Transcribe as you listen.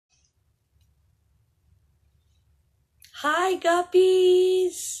Hi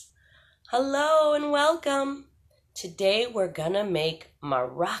guppies! Hello and welcome. Today we're gonna make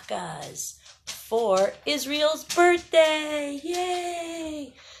maracas for Israel's birthday.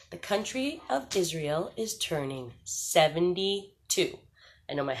 Yay! The country of Israel is turning 72.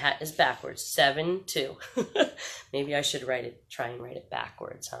 I know my hat is backwards, 7-2. Maybe I should try and write it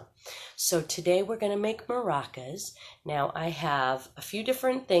backwards, huh? So today we're gonna make maracas. Now I have a few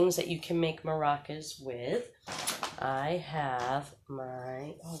different things that you can make maracas with. I have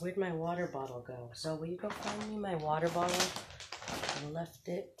where'd my water bottle go? So will you go find me my water bottle? I left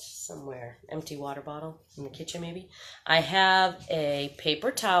it somewhere. Empty water bottle in the kitchen maybe. I have a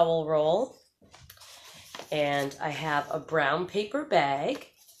paper towel roll. And I have a brown paper bag.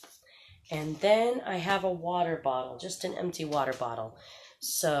 And then I have a water bottle, just an empty water bottle.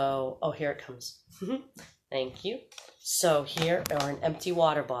 So, oh, here it comes. Thank you. So here are an empty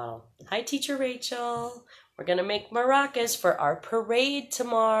water bottle. Hi, Teacher Rachel. We're going to make maracas for our parade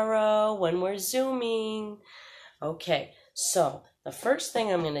tomorrow when we're Zooming. Okay, so the first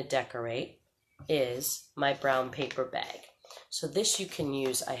thing I'm going to decorate is my brown paper bag. So this you can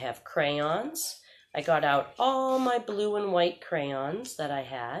use. I have crayons. I got out all my blue and white crayons that I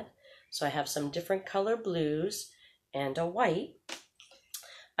had. So I have some different color blues and a white.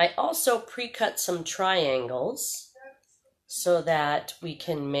 I also pre-cut some triangles so that we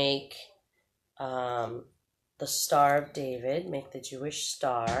can make the Star of David, make the Jewish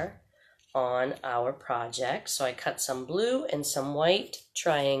star on our project. So I cut some blue and some white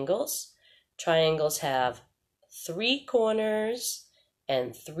triangles. Triangles have 3 corners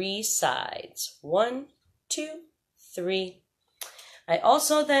and 3 sides. 1, 2, 3. I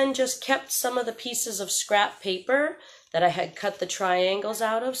also then just kept some of the pieces of scrap paper that I had cut the triangles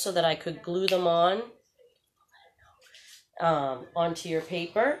out of so that I could glue them on onto your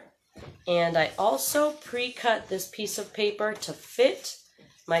paper. And I also pre-cut this piece of paper to fit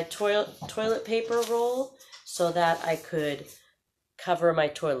my toilet paper roll so that I could cover my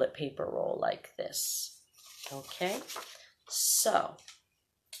toilet paper roll like this. Okay, so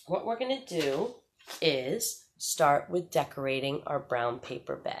what we're going to do is start with decorating our brown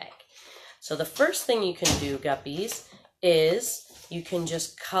paper bag. So the first thing you can do, guppies, is you can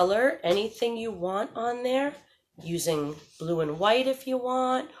just color anything you want on there using blue and white if you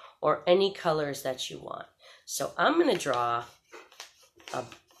want, or any colors that you want. So I'm going to draw a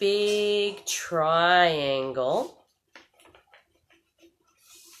big triangle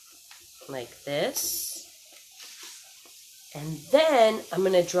like this. And then I'm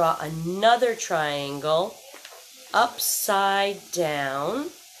going to draw another triangle upside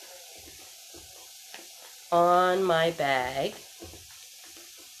down on my bag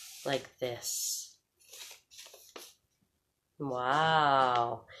like this.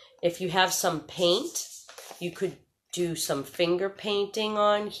 Wow. If you have some paint, you could do some finger painting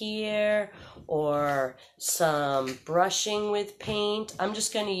on here or some brushing with paint. I'm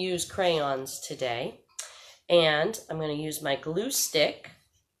just going to use crayons today. And I'm going to use my glue stick.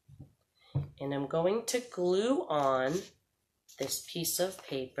 And I'm going to glue on this piece of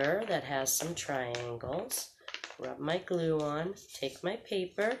paper that has some triangles. Rub my glue on, take my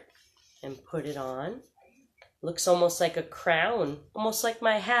paper, and put it on. Looks almost like a crown, almost like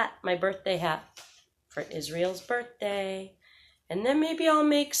my hat, my birthday hat for Israel's birthday. And then maybe I'll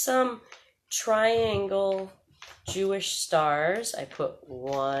make some triangle Jewish stars. I put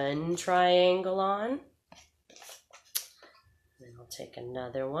 1 triangle on. Then I'll take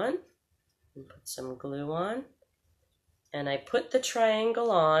another one and put some glue on. And I put the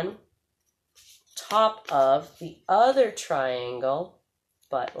triangle on top of the other triangle,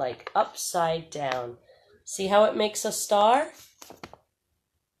 but like upside down. See how it makes a star?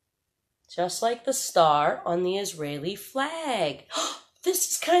 Just like the star on the Israeli flag.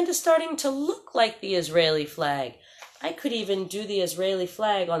 This is kind of starting to look like the Israeli flag. I could even do the Israeli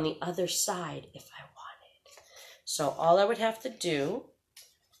flag on the other side if I wanted. So all I would have to do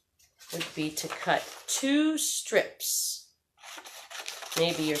would be to cut 2 strips.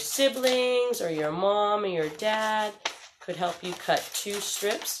 Maybe your siblings or your mom or your dad could help you cut 2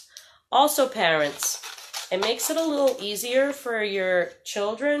 strips. Also, parents, it makes it a little easier for your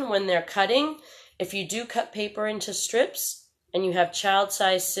children when they're cutting if you do cut paper into strips and you have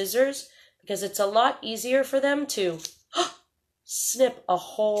child-sized scissors, because it's a lot easier for them to snip a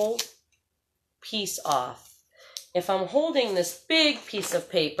whole piece off. If I'm holding this big piece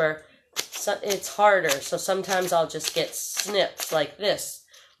of paper, it's harder, so sometimes I'll just get snips like this,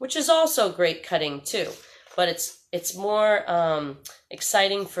 which is also great cutting too, but it's more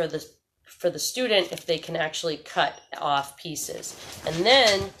exciting for for the student if they can actually cut off pieces. And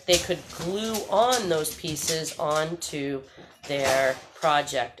then they could glue on those pieces onto their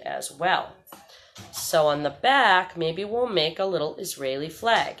project as well. So on the back, maybe we'll make a little Israeli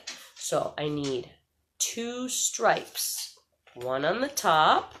flag. So I need 2 stripes, one on the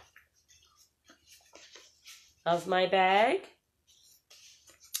top of my bag,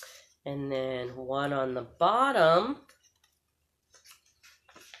 and then one on the bottom,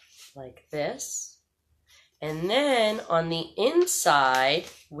 like this. And then on the inside,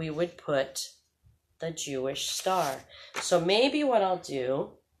 we would put the Jewish star. So maybe what I'll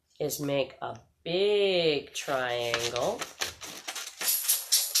do is make a big triangle.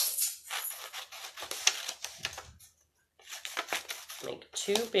 Make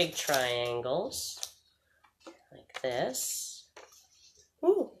 2 big triangles, like this.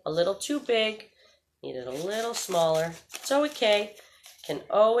 Ooh, a little too big. Need it a little smaller. It's okay. Can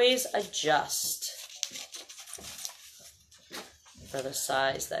always adjust for the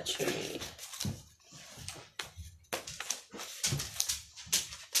size that you need.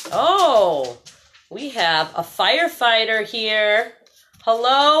 Oh, we have a firefighter here.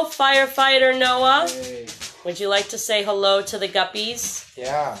 Hello, firefighter Noah. Hey. Would you like to say hello to the guppies?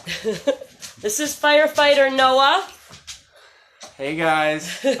 Yeah. This is firefighter Noah. Hey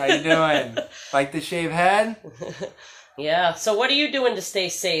guys, how you doing? Like the shave head? Yeah, so what are you doing to stay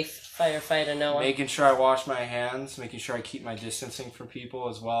safe, firefighter Noah? Making sure I wash my hands, making sure I keep my distancing from people,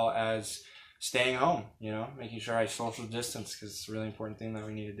 as well as staying home, you know, making sure I social distance, because it's a really important thing that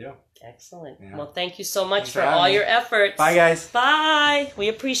we need to do. Excellent. Yeah. Well, thank you so much Thanks for for all having your me. efforts. Bye guys. Bye. We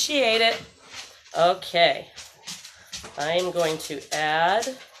appreciate it. Okay. I'm going to add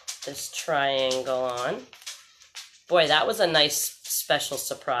this triangle on. Boy, that was a nice special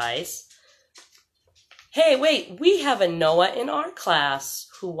surprise. Hey, wait, we have a Noah in our class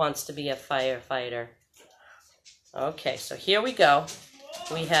who wants to be a firefighter. Okay, so here we go.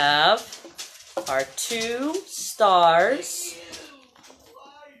 We have our 2 stars.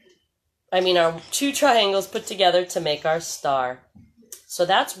 Our 2 triangles put together to make our star. So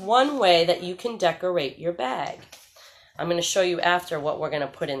that's one way that you can decorate your bag. I'm going to show you after what we're going to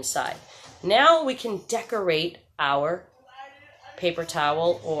put inside. Now we can decorate our paper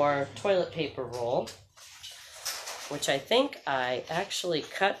towel or toilet paper roll, which I think I actually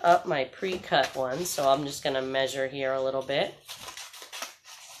cut up my pre-cut one, so I'm just going to measure here a little bit.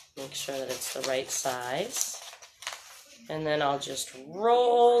 Make sure that it's the right size. And then I'll just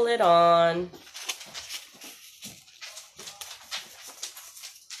roll it on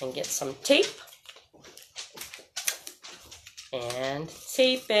and get some tape and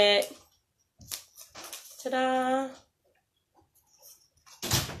tape it. Ta-da!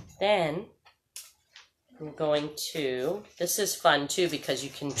 Then I'm going to, this is fun too because you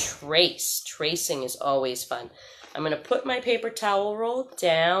can trace. Tracing is always fun. I'm going to put my paper towel roll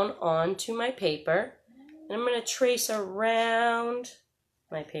down onto my paper, and I'm going to trace around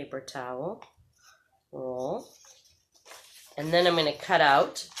my paper towel roll. And then I'm going to cut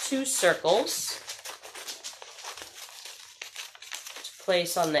out 2 circles to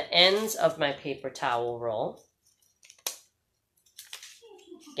place on the ends of my paper towel roll.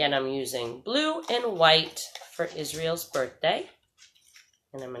 Again, I'm using blue and white for Israel's birthday.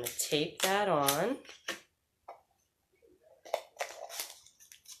 And I'm going to tape that on.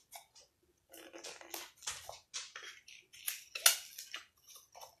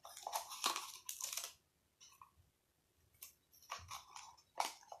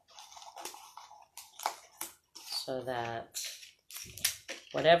 So that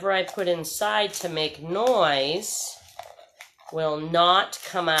whatever I put inside to make noise will not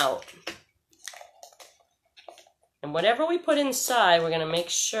come out. And whatever we put inside, we're going to make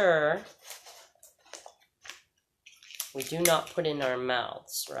sure we do not put in our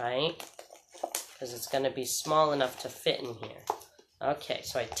mouths, right? Because it's going to be small enough to fit in here. Okay,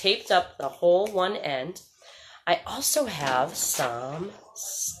 so I taped up the whole one end. I also have some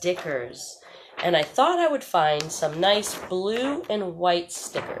stickers. And I thought I would find some nice blue and white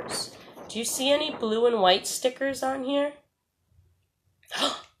stickers. Do you see any blue and white stickers on here?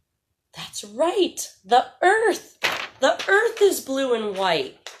 That's right, the earth. The earth is blue and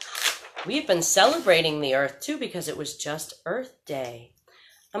white. We've been celebrating the earth too because it was just Earth Day.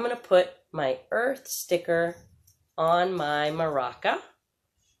 I'm going to put my earth sticker on my maraca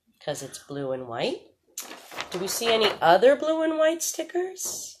because it's blue and white. Do we see any other blue and white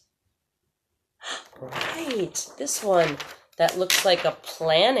stickers? Right, this one that looks like a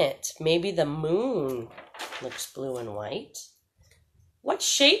planet. Maybe the moon looks blue and white. What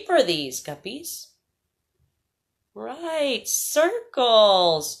shape are these, guppies? Right,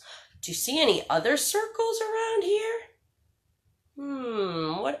 circles. Do you see any other circles around here?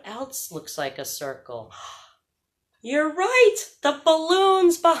 What else looks like a circle? You're right! The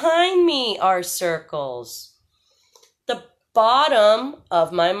balloons behind me are circles. The bottom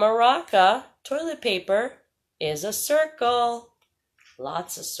of my maraca toilet paper is a circle.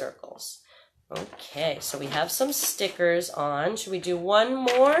 Lots of circles. Okay, so we have some stickers on. Should we do one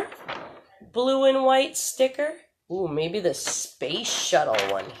more blue and white sticker? Ooh, maybe the space shuttle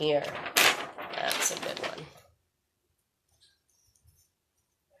one here. That's a good one.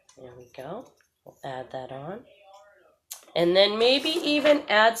 There we go. We'll add that on. And then maybe even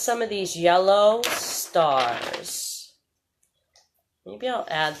add some of these yellow stars. Maybe I'll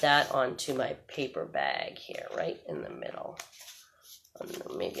add that onto my paper bag here, right in the middle.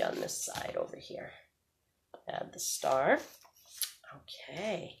 Maybe on this side over here. Add the star.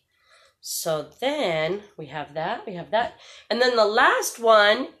 Okay. So then we have that, And then the last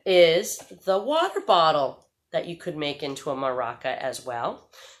one is the water bottle that you could make into a maraca as well.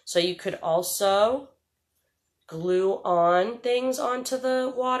 So you could also glue on things onto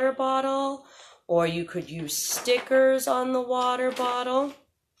the water bottle, or you could use stickers on the water bottle.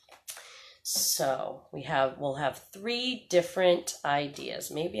 So we'll have 3 different ideas.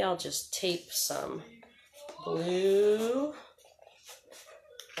 Maybe I'll just tape some glue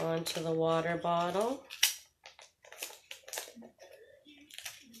onto the water bottle.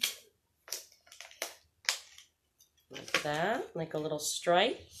 Like that, like a little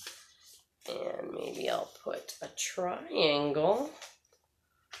stripe. And maybe I'll put a triangle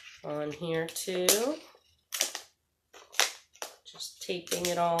on here too. Just taping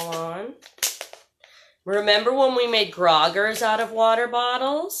it all on. Remember when we made groggers out of water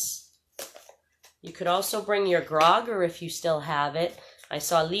bottles? You could also bring your grogger if you still have it. I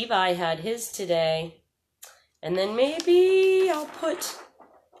saw Levi had his today. And then maybe I'll put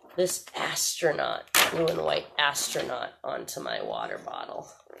this astronaut, blue and white astronaut, onto my water bottle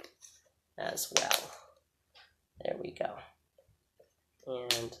as well. There we go.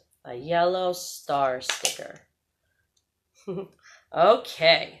 And a yellow star sticker.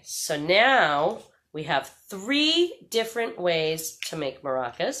 Okay, so now we have 3 different ways to make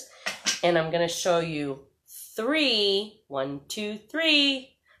maracas, and I'm going to show you 3, 1, 2,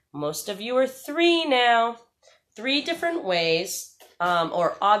 3. Most of you are 3 now. 3 different ways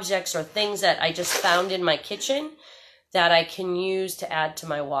or objects or things that I just found in my kitchen that I can use to add to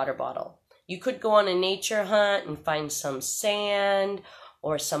my water bottle. You could go on a nature hunt and find some sand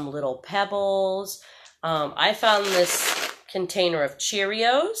or some little pebbles. I found this container of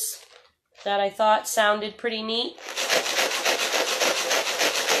Cheerios that I thought sounded pretty neat.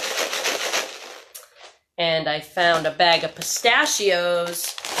 And I found a bag of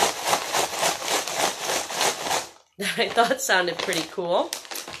pistachios that I thought sounded pretty cool.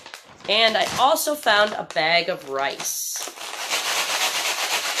 And I also found a bag of rice.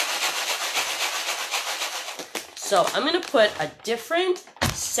 So I'm going to put a different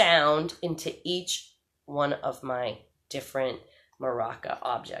sound into each one of my different maraca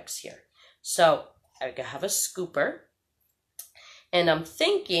objects here. So I have a scooper, and I'm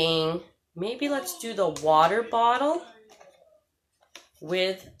thinking maybe let's do the water bottle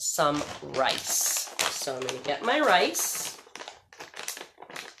with some rice. So I'm going to get my rice,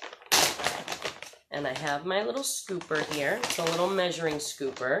 and I have my little scooper here. It's a little measuring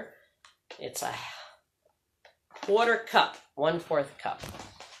scooper. It's a 1/4 cup, 1/4 cup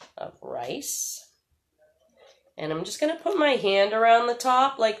of rice. And I'm just going to put my hand around the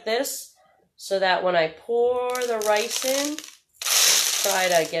top like this so that when I pour the rice in, try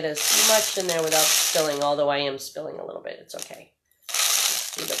to get as much in there without spilling, although I am spilling a little bit. It's okay.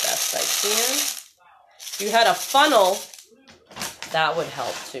 Just do the best I can. If you had a funnel, that would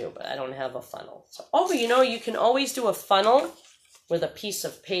help too, but I don't have a funnel. So, oh, you know, you can always do a funnel with a piece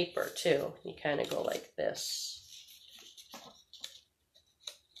of paper too. You kind of go like this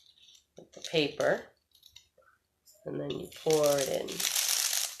with the paper, and then you pour it in.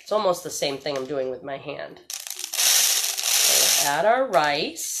 It's almost the same thing I'm doing with my hand. So we'll add our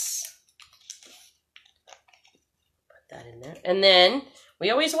rice. Put that in there. And then we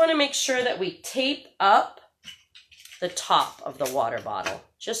always want to make sure that we tape up the top of the water bottle,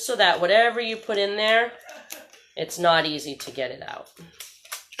 just so that whatever you put in there, it's not easy to get it out.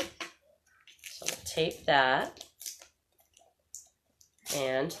 So we'll tape that.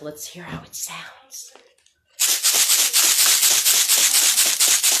 And let's hear how it sounds.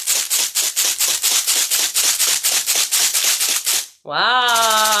 Wow,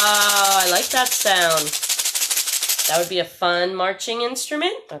 I like that sound. That would be a fun marching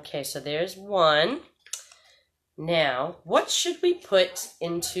instrument. Okay, so there's one. Now, what should we put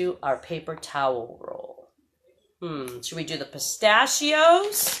into our paper towel roll? Should we do the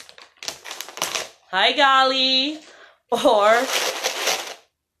pistachios? Hi, golly. Or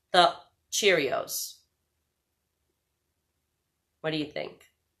the Cheerios? What do you think?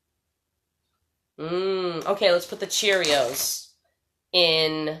 Okay, let's put the Cheerios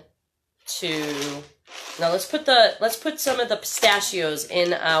into... Now let's put some of the pistachios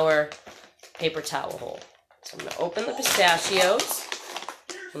in our paper towel hole. So I'm going to open the pistachios.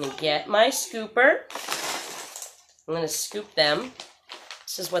 I'm going to get my scooper. I'm going to scoop them.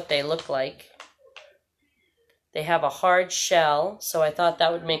 This is what they look like. They have a hard shell, so I thought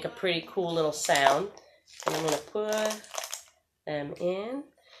that would make a pretty cool little sound. And I'm going to put them in.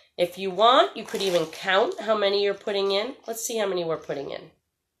 If you want, you could even count how many you're putting in. Let's see how many we're putting in.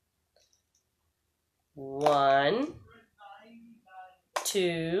 1,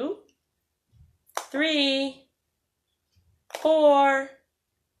 2, 3, 4,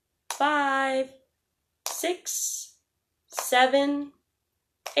 5, 6, 7,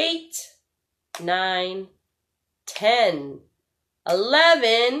 8, 9, 10,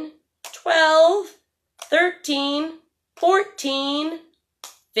 11, 12, 13, 14,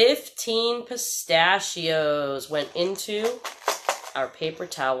 15 pistachios went into our paper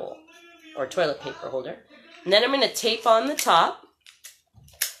towel or toilet paper holder. And then I'm going to tape on the top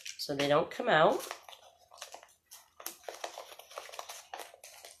so they don't come out.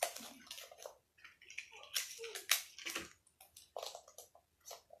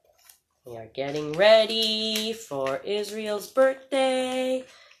 We are getting ready for Israel's birthday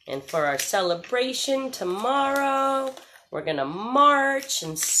and for our celebration tomorrow. We're going to march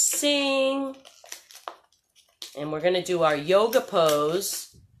and sing. And we're going to do our yoga pose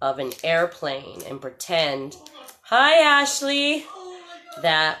of an airplane and pretend, hi Ashley,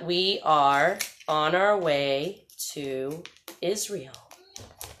 that we are on our way to Israel.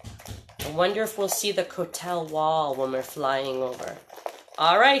 I wonder if we'll see the Kotel wall when we're flying over.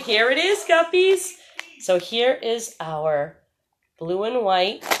 All right, here it is, guppies. So here is our blue and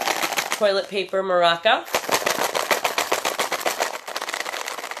white toilet paper maraca.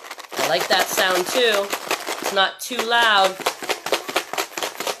 I like that sound too. It's not too loud.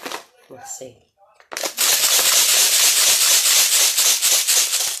 Let's see.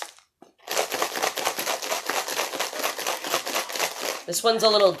 This one's a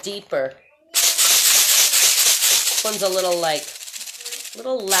little deeper. This one's a little louder,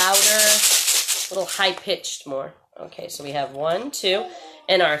 a little high-pitched more. Okay, so we have 1, 2,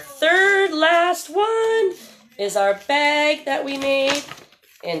 and our third last one is our bag that we made.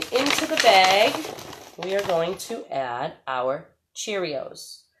 And into the bag, we are going to add our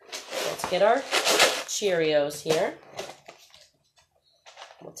Cheerios. Let's get our Cheerios here.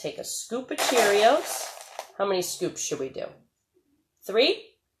 We'll take a scoop of Cheerios. How many scoops should we do? 3?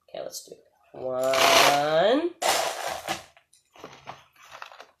 Okay, let's do 1,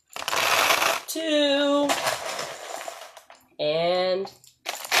 2, and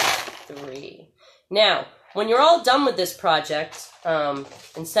 3. Now, when you're all done with this project,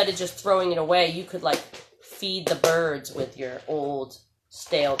 instead of just throwing it away, you could feed the birds with your old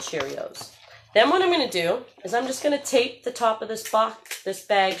stale Cheerios. Then what I'm going to do is I'm just going to tape the top of this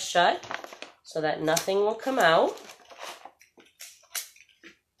bag shut so that nothing will come out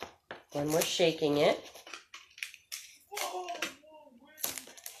when we're shaking it.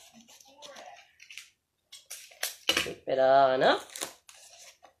 Tape it on up.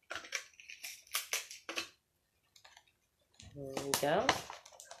 There we go.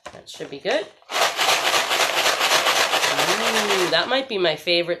 That should be good. Ooh, that might be my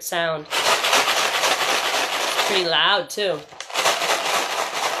favorite sound. Pretty loud too.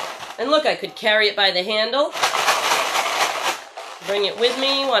 And look, I could carry it by the handle. Bring it with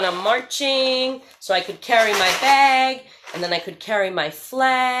me when I'm marching. So I could carry my bag, and then I could carry my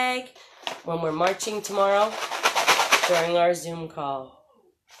flag when we're marching tomorrow during our Zoom call.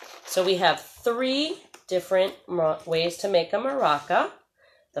 So we have 3 different ways to make a maraca.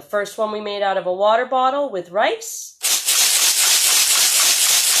 The first one we made out of a water bottle with rice.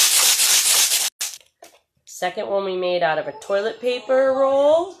 Second one we made out of a toilet paper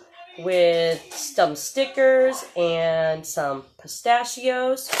roll with some stickers and some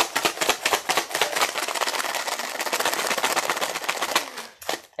pistachios.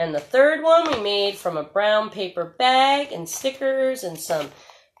 And the third one we made from a brown paper bag and stickers and some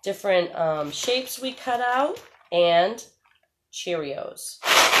different shapes we cut out, and Cheerios.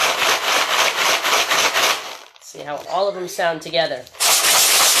 See how all of them sound together.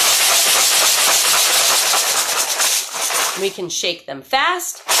 We can shake them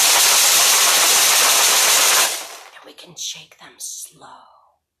fast, and shake them slow.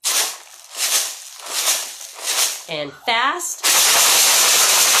 And fast.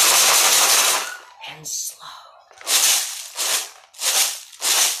 And slow.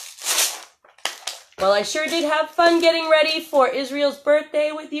 Well, I sure did have fun getting ready for Israel's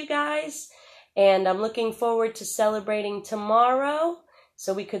birthday with you guys. And I'm looking forward to celebrating tomorrow.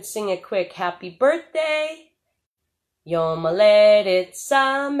 So we could sing a quick happy birthday. Yom Haledet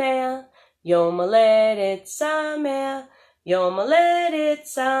Sameach. Yom Haledet Sameach. Yom Haledet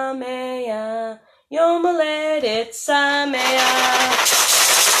Sameach. Yom Haledet Sameach.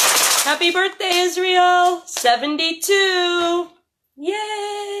 Happy birthday, Israel. 72.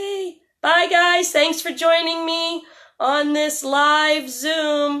 Yay. Bye, guys. Thanks for joining me on this live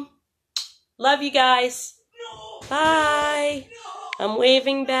Zoom. Love you guys. Bye. I'm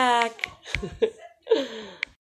waving back.